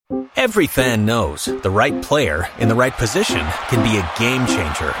Every fan knows the right player in the right position can be a game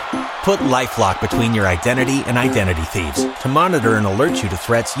changer. Put LifeLock between your identity and identity thieves to monitor and alert you to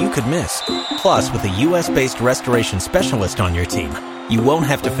threats you could miss. Plus, with a U.S.-based restoration specialist on your team, you won't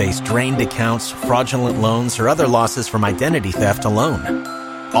have to face drained accounts, fraudulent loans, or other losses from identity theft alone.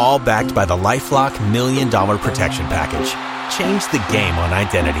 All backed by the LifeLock $1 Million Protection Package. Change the game on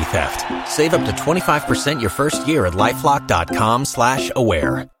identity theft. Save up to 25% your first year at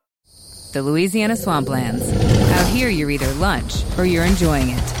LifeLock.com/aware. The Louisiana Swamplands. Out here, you're either lunch or you're enjoying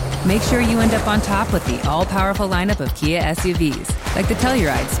it. Make sure you end up on top with the all-powerful lineup of Kia SUVs, like the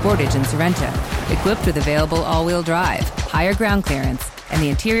Telluride, Sportage, and Sorento, equipped with available all-wheel drive, higher ground clearance, and the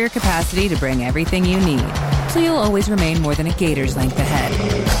interior capacity to bring everything you need, so you'll always remain more than a gator's length ahead.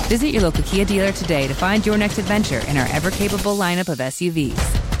 Visit your local Kia dealer today to find your next adventure in our ever-capable lineup of SUVs.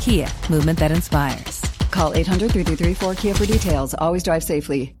 Kia, movement that inspires. Call 800-3334-KIA for details. Always drive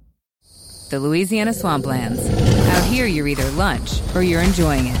safely. The Louisiana Swamplands. Out here, you're either lunch or you're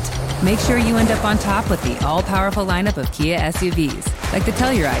enjoying it. Make sure you end up on top with the all-powerful lineup of Kia SUVs, like the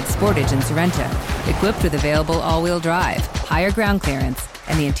Telluride, Sportage, and Sorento, equipped with available all-wheel drive, higher ground clearance,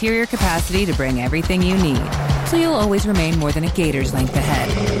 and the interior capacity to bring everything you need, so you'll always remain more than a gator's length ahead.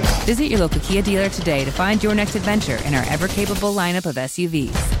 Visit your local Kia dealer today to find your next adventure in our ever-capable lineup of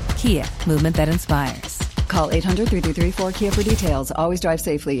SUVs. Kia, movement that inspires. Call 800-3334-KIA for details. Always drive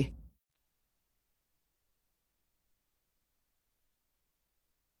safely.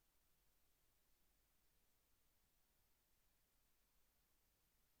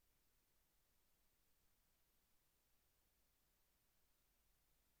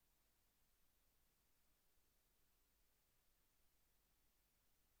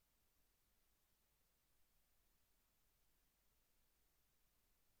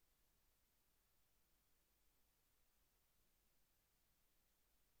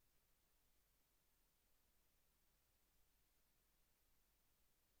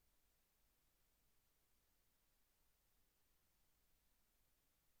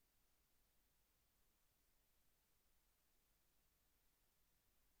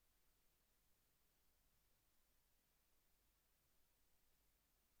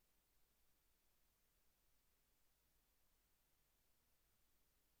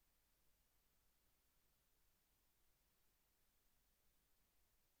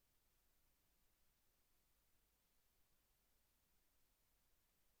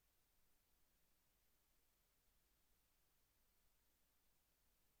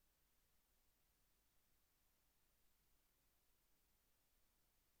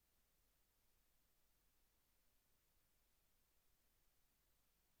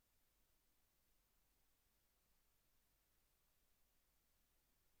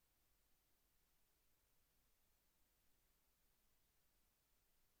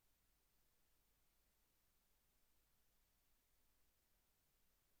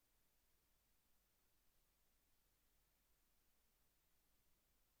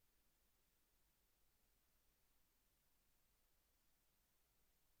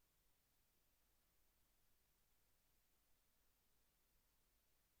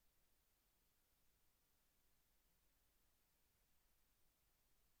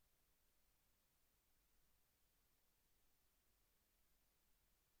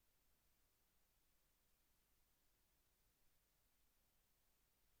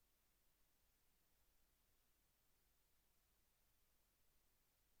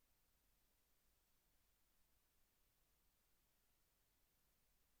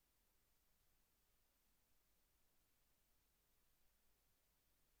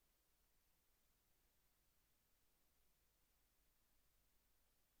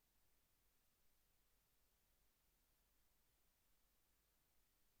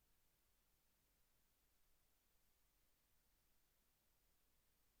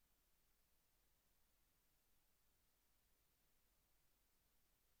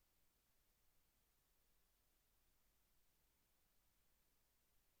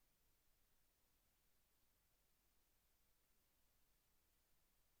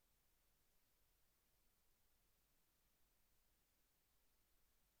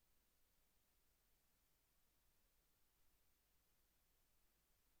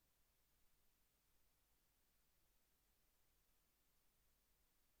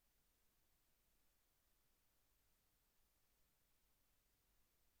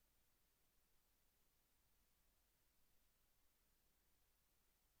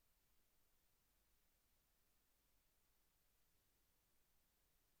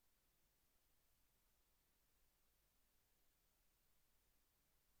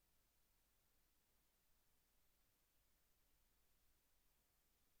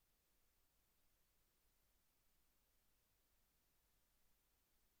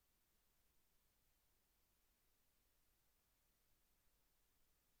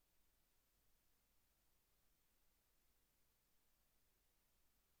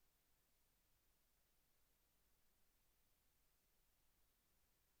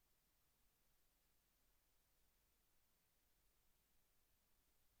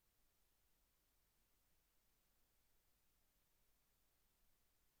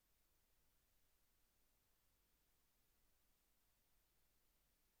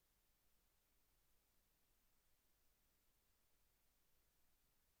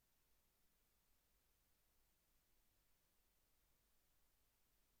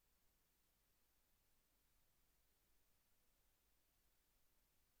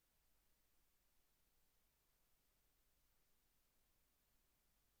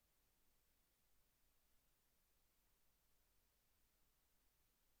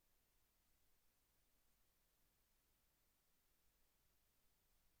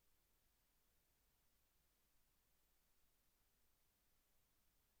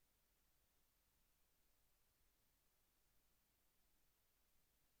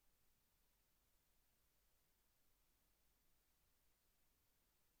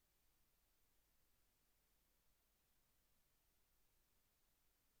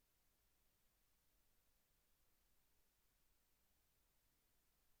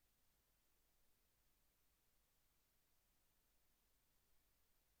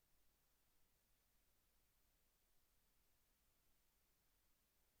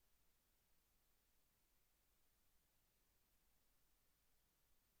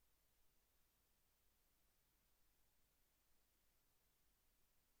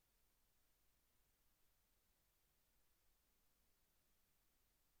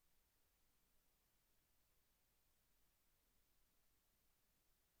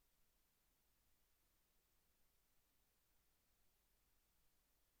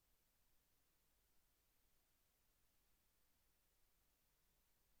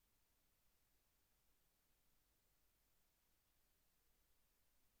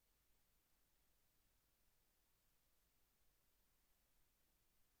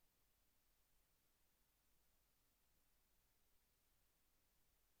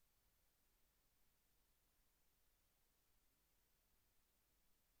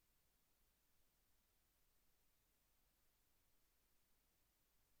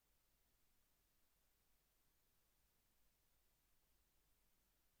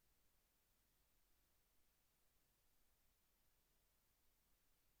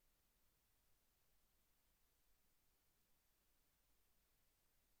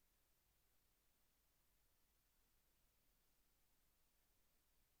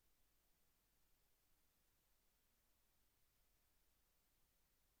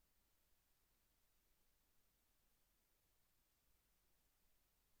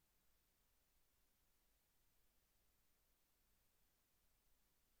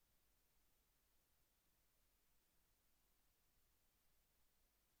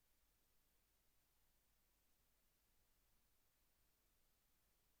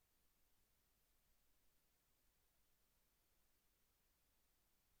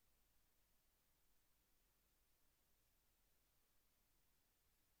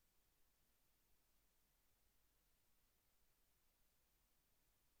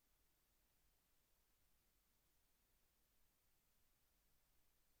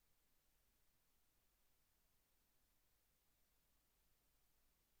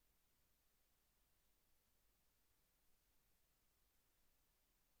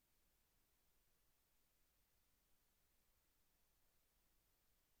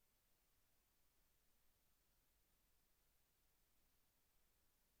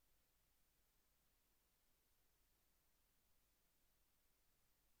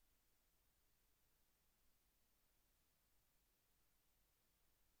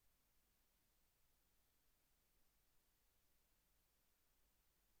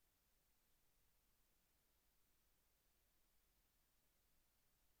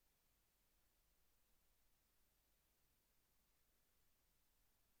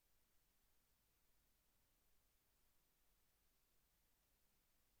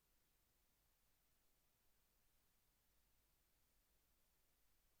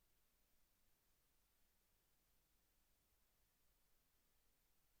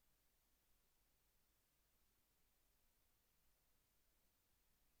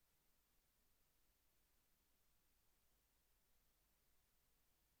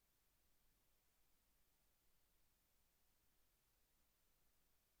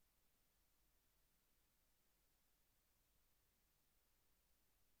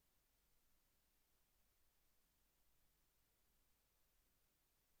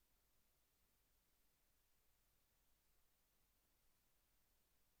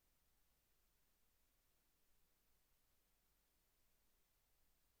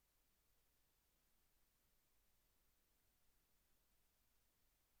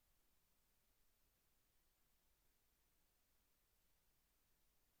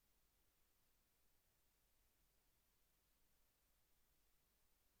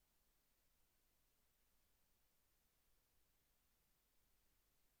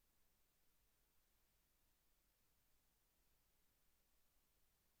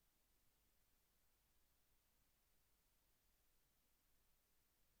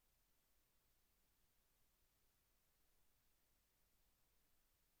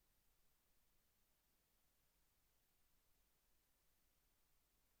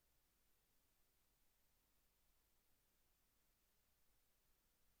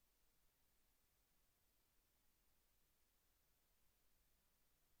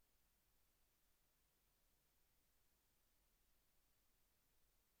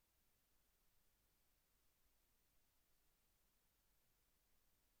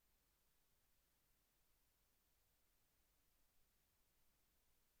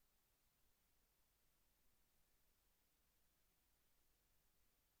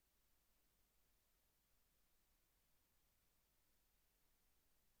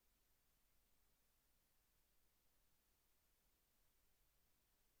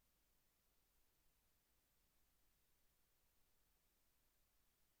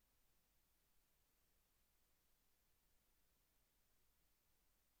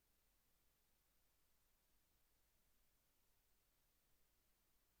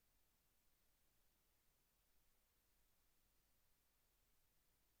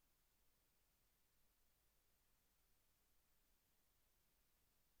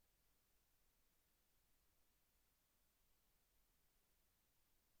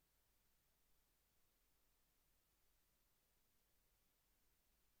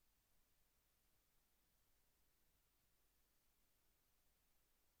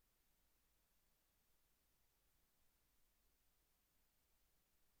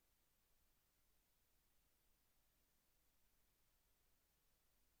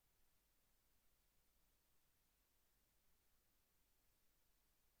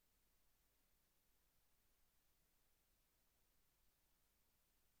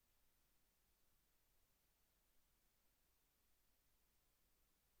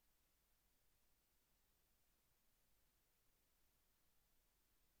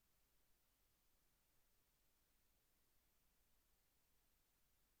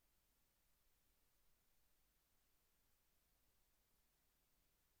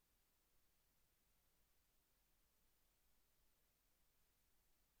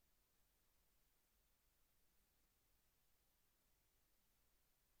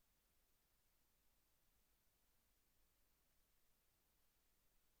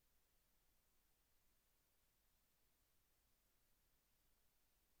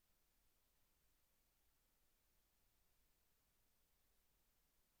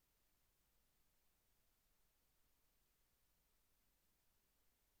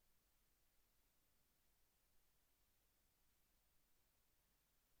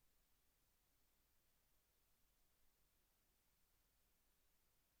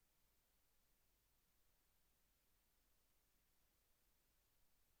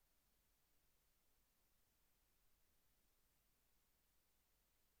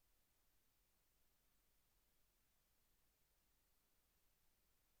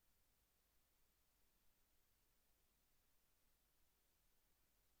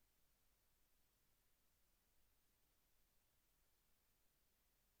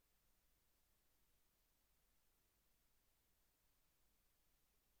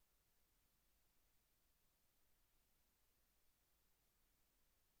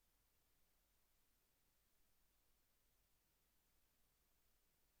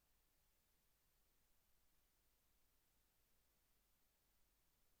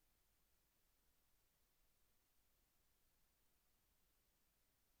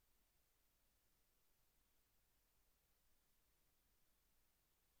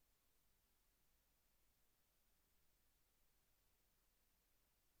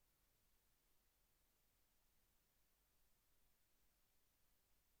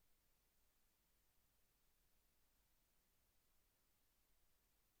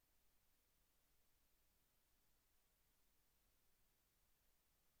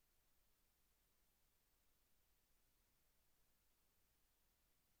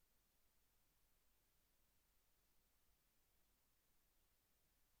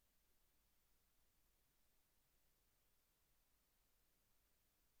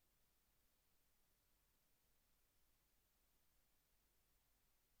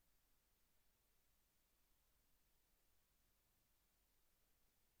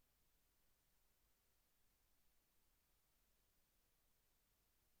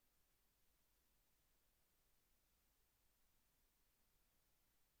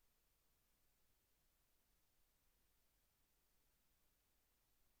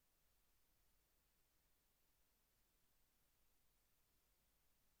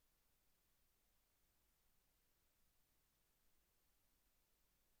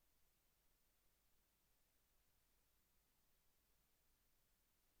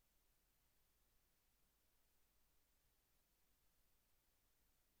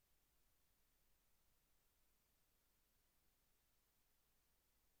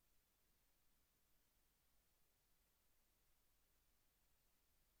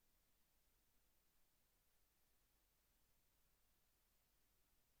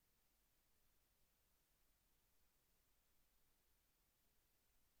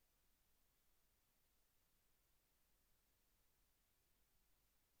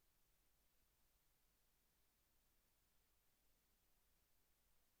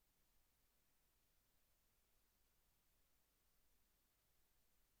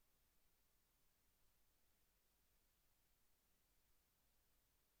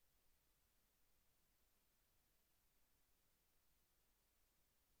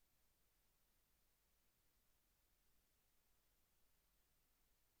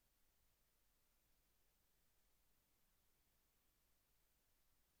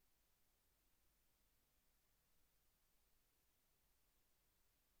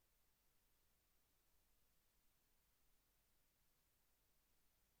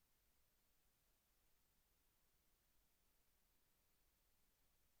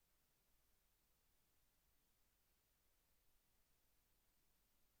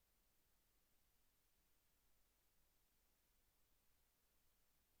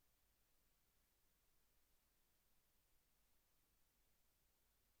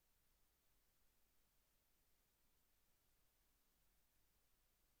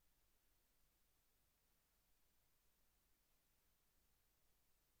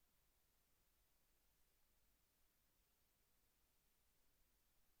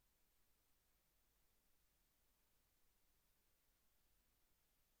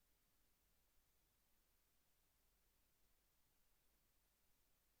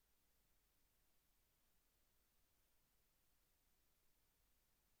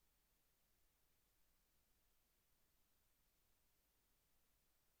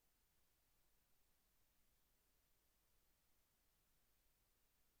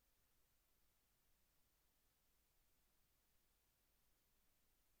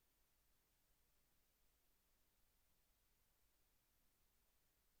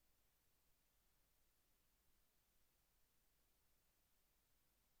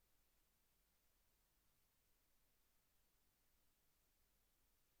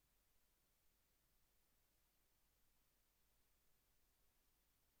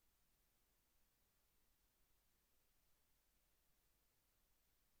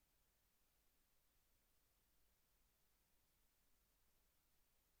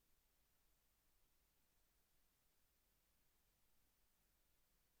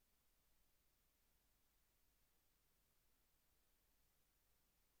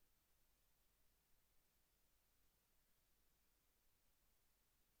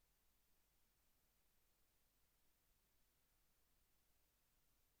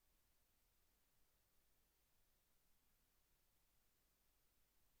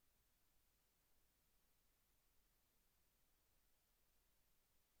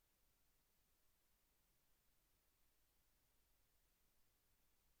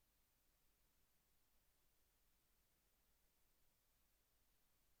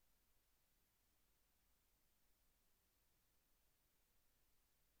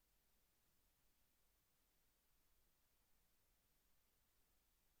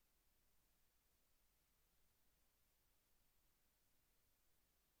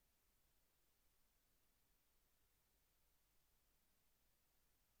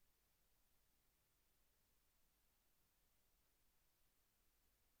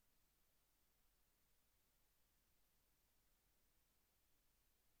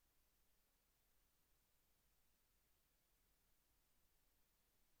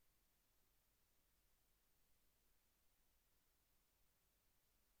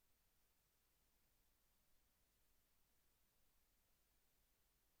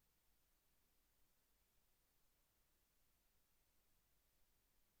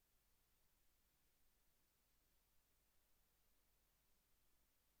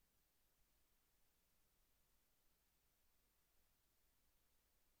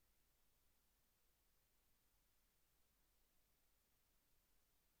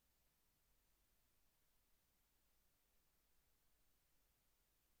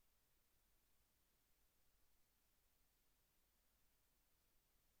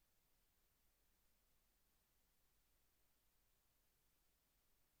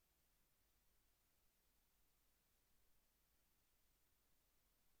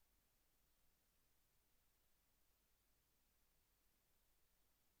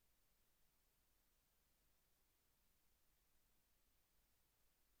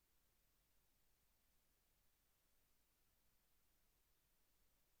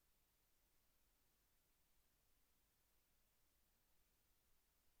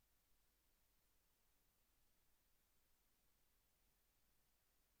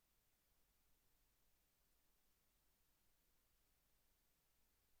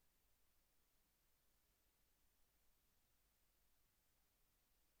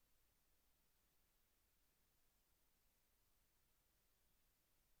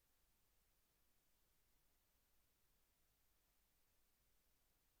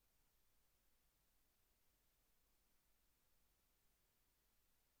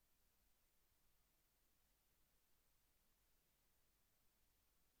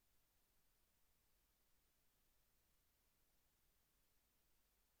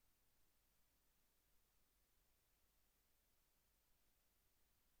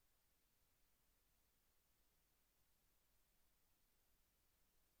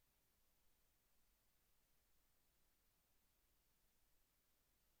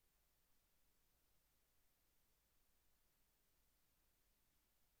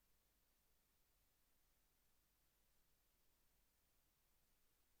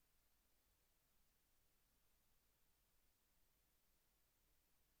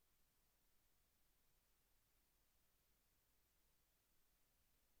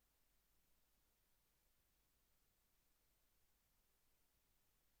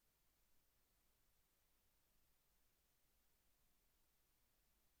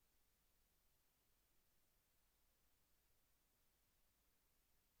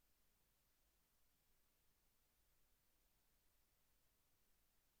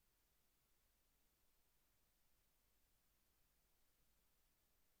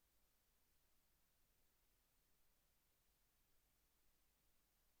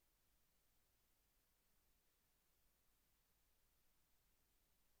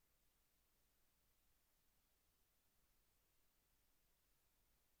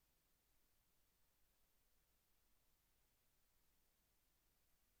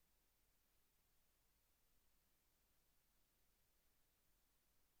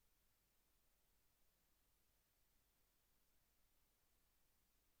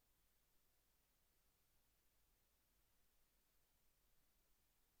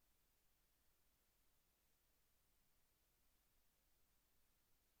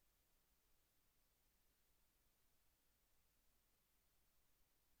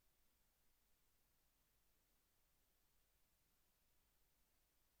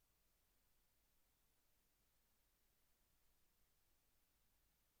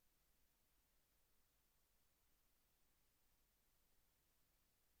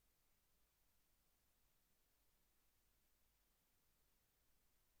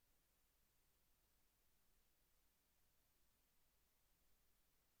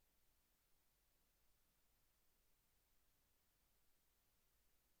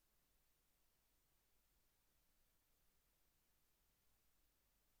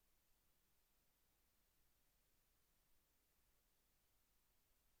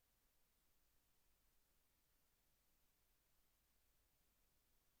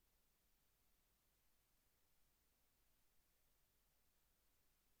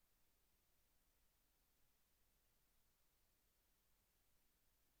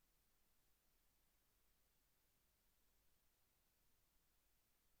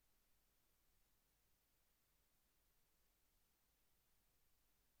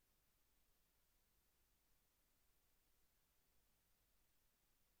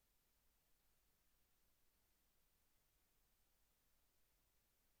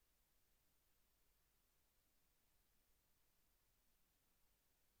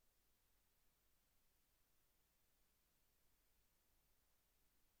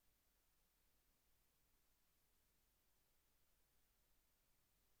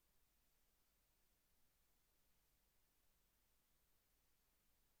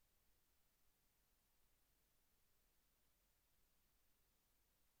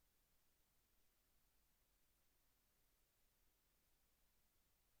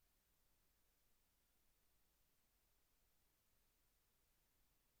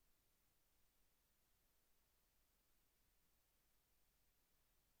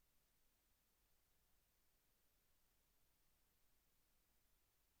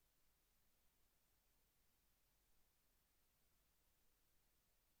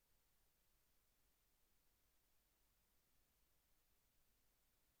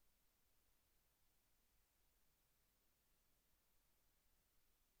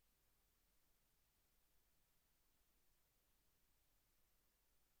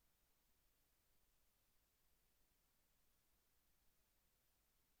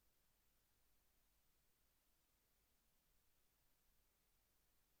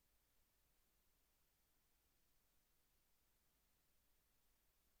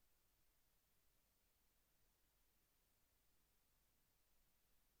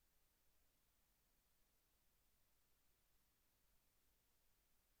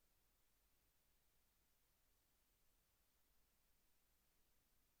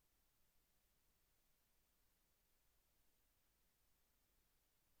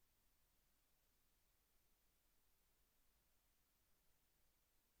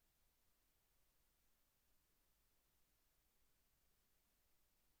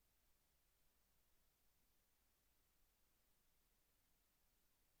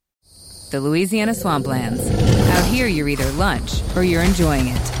 the Louisiana Swamplands. Out here, you're either lunch or you're enjoying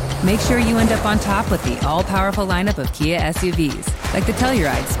it. Make sure you end up on top with the all-powerful lineup of Kia SUVs, like the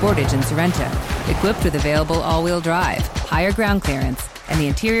Telluride, Sportage, and Sorento, equipped with available all-wheel drive, higher ground clearance, and the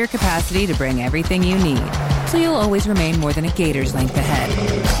interior capacity to bring everything you need, so you'll always remain more than a gator's length ahead.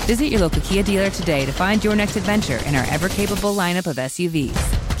 Visit your local Kia dealer today to find your next adventure in our ever-capable lineup of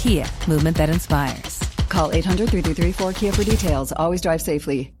SUVs. Kia, movement that inspires. Call 800-3334-KIA for details. Always drive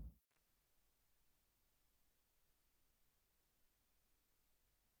safely.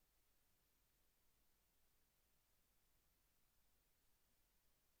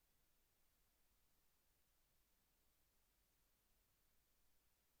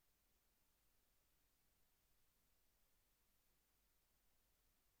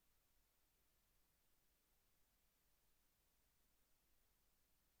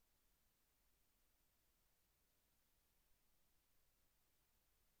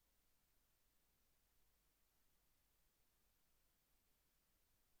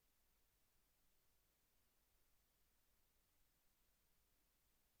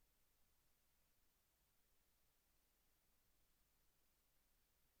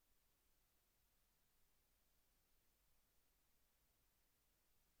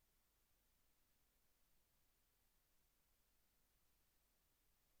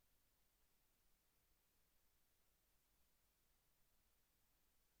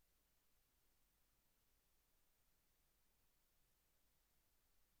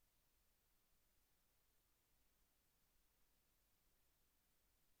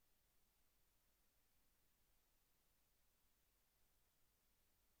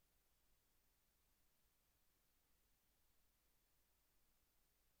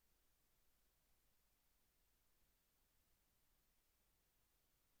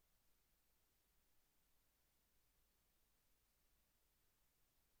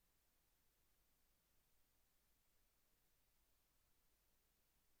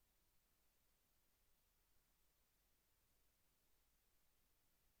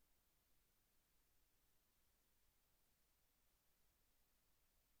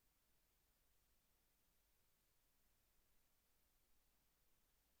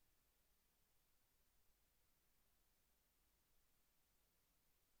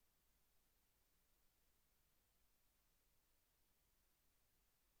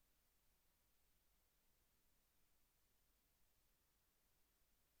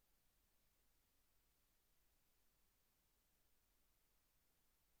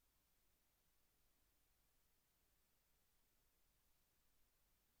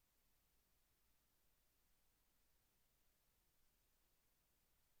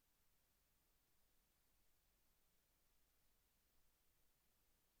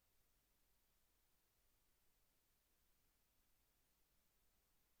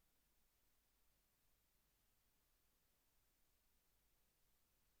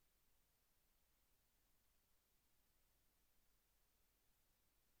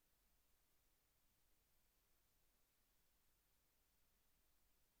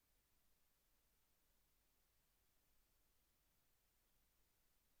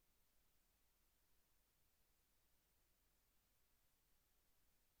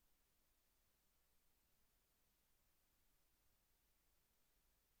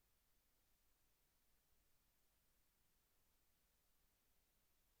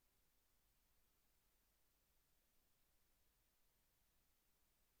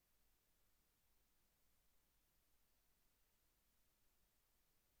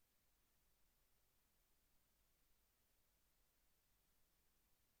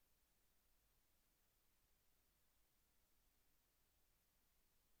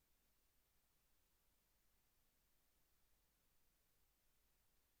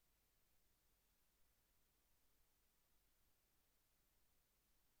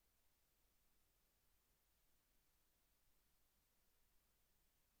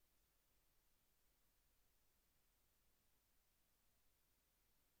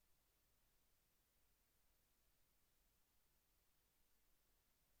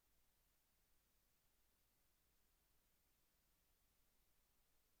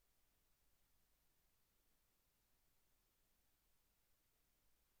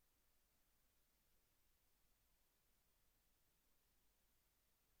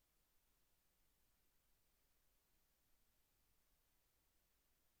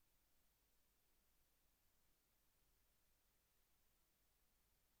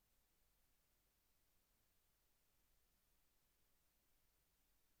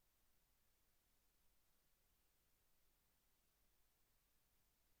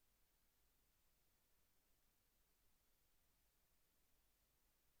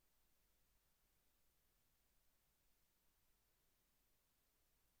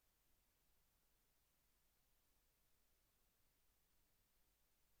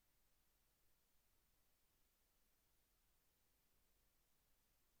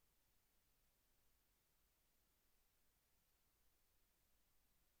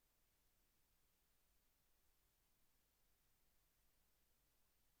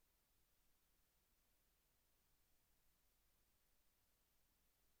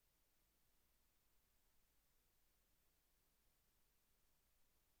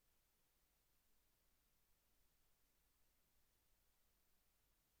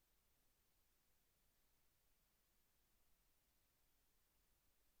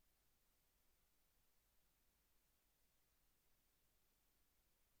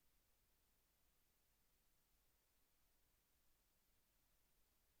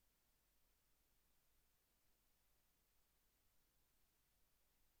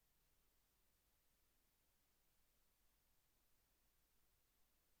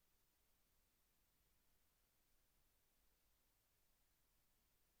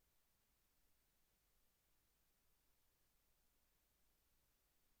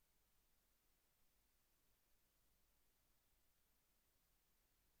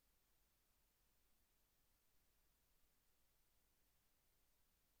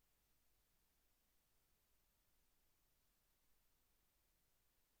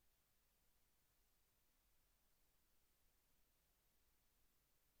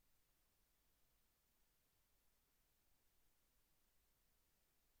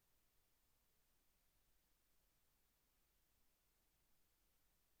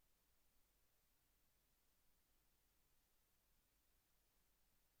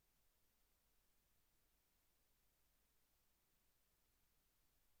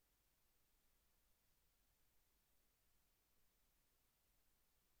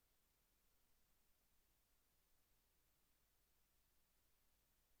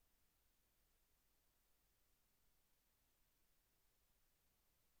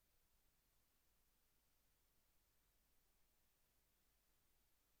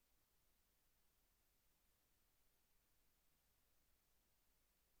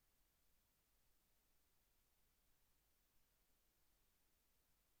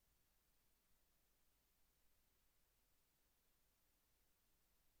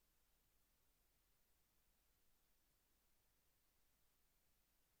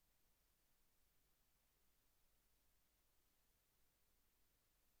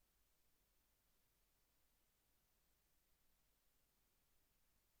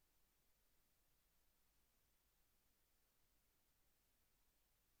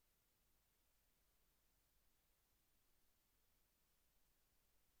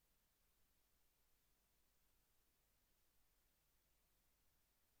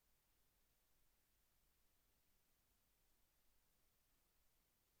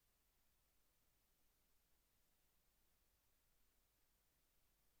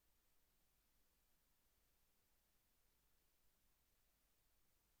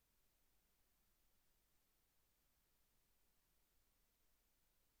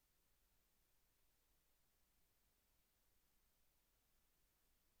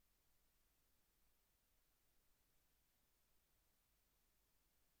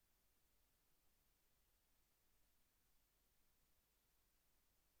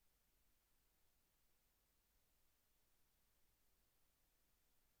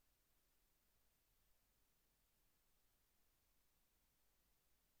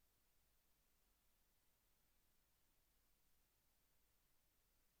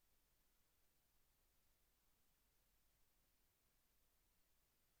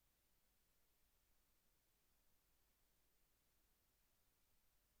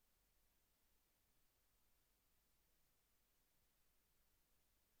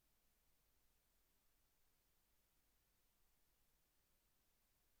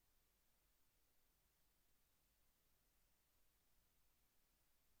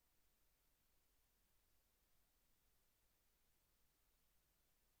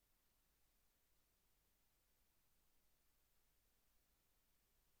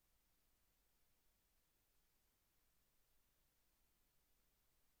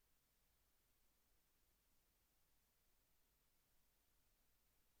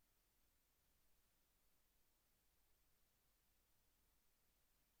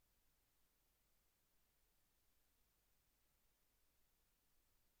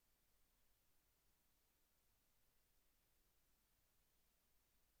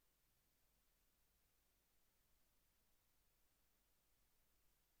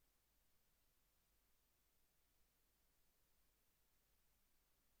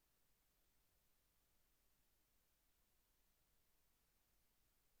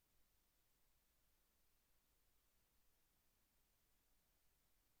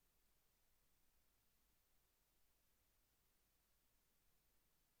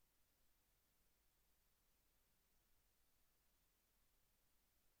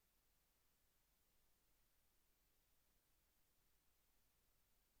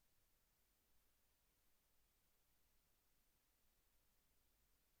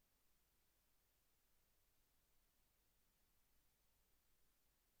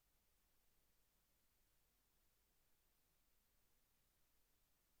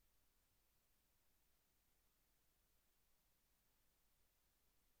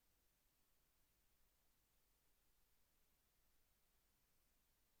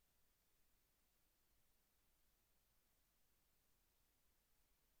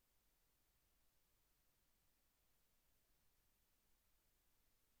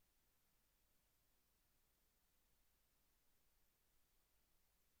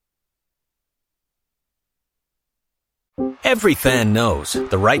 Every fan knows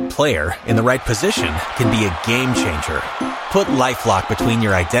the right player in the right position can be a game changer. Put LifeLock between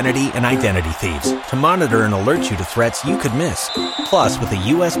your identity and identity thieves to monitor and alert you to threats you could miss. Plus, with a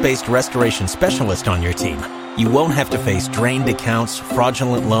U.S.-based restoration specialist on your team, you won't have to face drained accounts,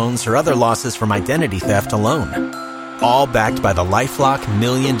 fraudulent loans, or other losses from identity theft alone. All backed by the LifeLock $1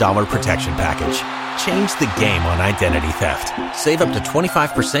 Million Protection Package. Change the game on identity theft. Save up to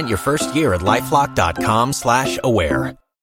 25% your first year at LifeLock.com/aware.